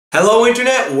Hello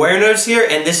Internet, Warenotice here,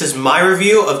 and this is my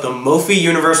review of the mophie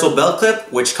universal belt clip,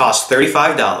 which costs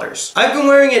 $35. I've been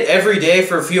wearing it every day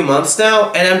for a few months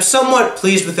now, and I'm somewhat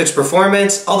pleased with its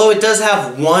performance, although it does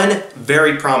have one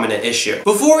very prominent issue.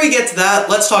 Before we get to that,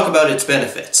 let's talk about its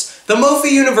benefits. The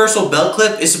mophie universal belt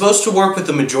clip is supposed to work with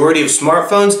the majority of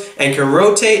smartphones and can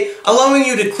rotate, allowing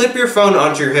you to clip your phone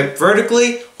onto your hip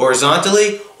vertically,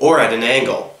 horizontally, or at an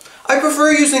angle. I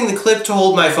prefer using the clip to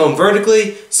hold my phone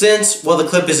vertically since, while the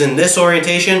clip is in this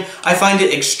orientation, I find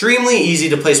it extremely easy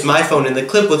to place my phone in the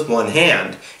clip with one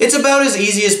hand. It's about as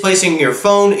easy as placing your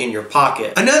phone in your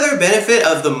pocket. Another benefit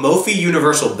of the mophie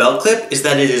universal belt clip is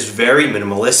that it is very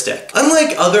minimalistic.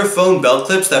 Unlike other phone belt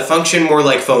clips that function more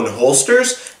like phone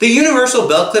holsters, the universal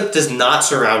belt clip does not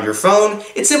surround your phone,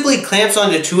 it simply clamps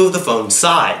onto two of the phone's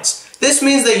sides. This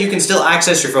means that you can still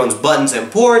access your phone's buttons and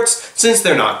ports since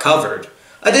they're not covered.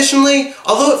 Additionally,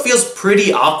 although it feels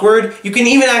pretty awkward, you can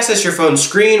even access your phone's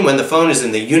screen when the phone is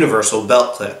in the universal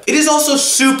belt clip. It is also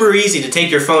super easy to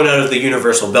take your phone out of the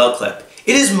universal belt clip.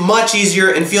 It is much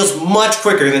easier and feels much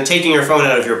quicker than taking your phone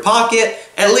out of your pocket,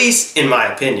 at least in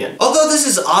my opinion. Although this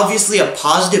is obviously a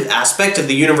positive aspect of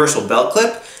the universal belt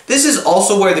clip, this is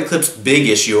also where the clip's big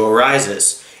issue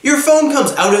arises. Your phone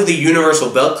comes out of the universal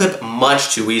belt clip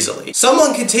much too easily.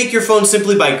 Someone can take your phone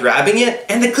simply by grabbing it,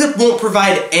 and the clip won't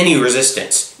provide any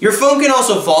resistance. Your phone can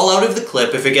also fall out of the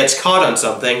clip if it gets caught on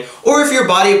something, or if your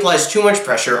body applies too much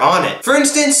pressure on it. For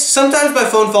instance, sometimes my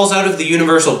phone falls out of the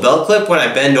universal belt clip when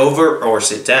I bend over or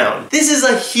sit down. This is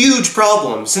a huge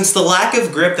problem, since the lack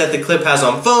of grip that the clip has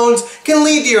on phones can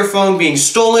lead to your phone being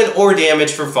stolen or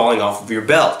damaged from falling off of your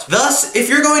belt. Thus, if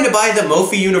you're going to buy the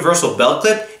mophie universal belt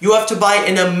clip, you have to buy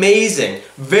an amazing,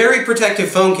 very protective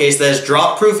phone case that is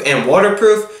drop-proof and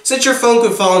waterproof, since your phone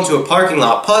could fall into a parking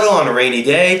lot puddle on a rainy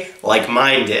day, like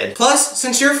mine did. Plus,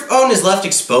 since your phone is left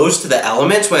exposed to the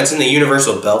elements when it's in the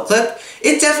universal belt clip,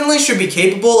 it definitely should be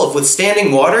capable of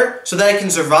withstanding water so that it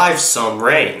can survive some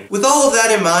rain. With all of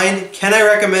that in mind, can I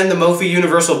recommend the mophie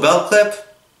universal belt clip?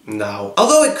 No.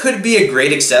 Although it could be a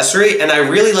great accessory, and I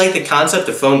really like the concept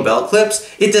of phone belt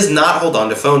clips, it does not hold on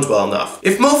to phones well enough.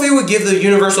 If mophie would give the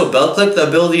universal belt clip the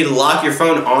ability to lock your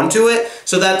phone onto it,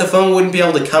 so that the phone wouldn't be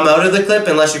able to come out of the clip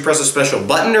unless you press a special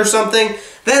button or something,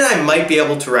 then I might be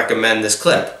able to recommend this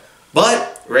clip.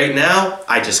 But right now,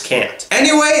 I just can't.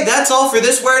 Anyway, that's all for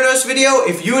this Warenotice video.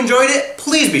 If you enjoyed it,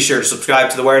 please be sure to subscribe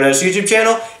to the Warenotice YouTube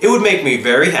channel. It would make me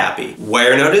very happy.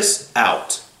 Warenotice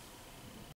out.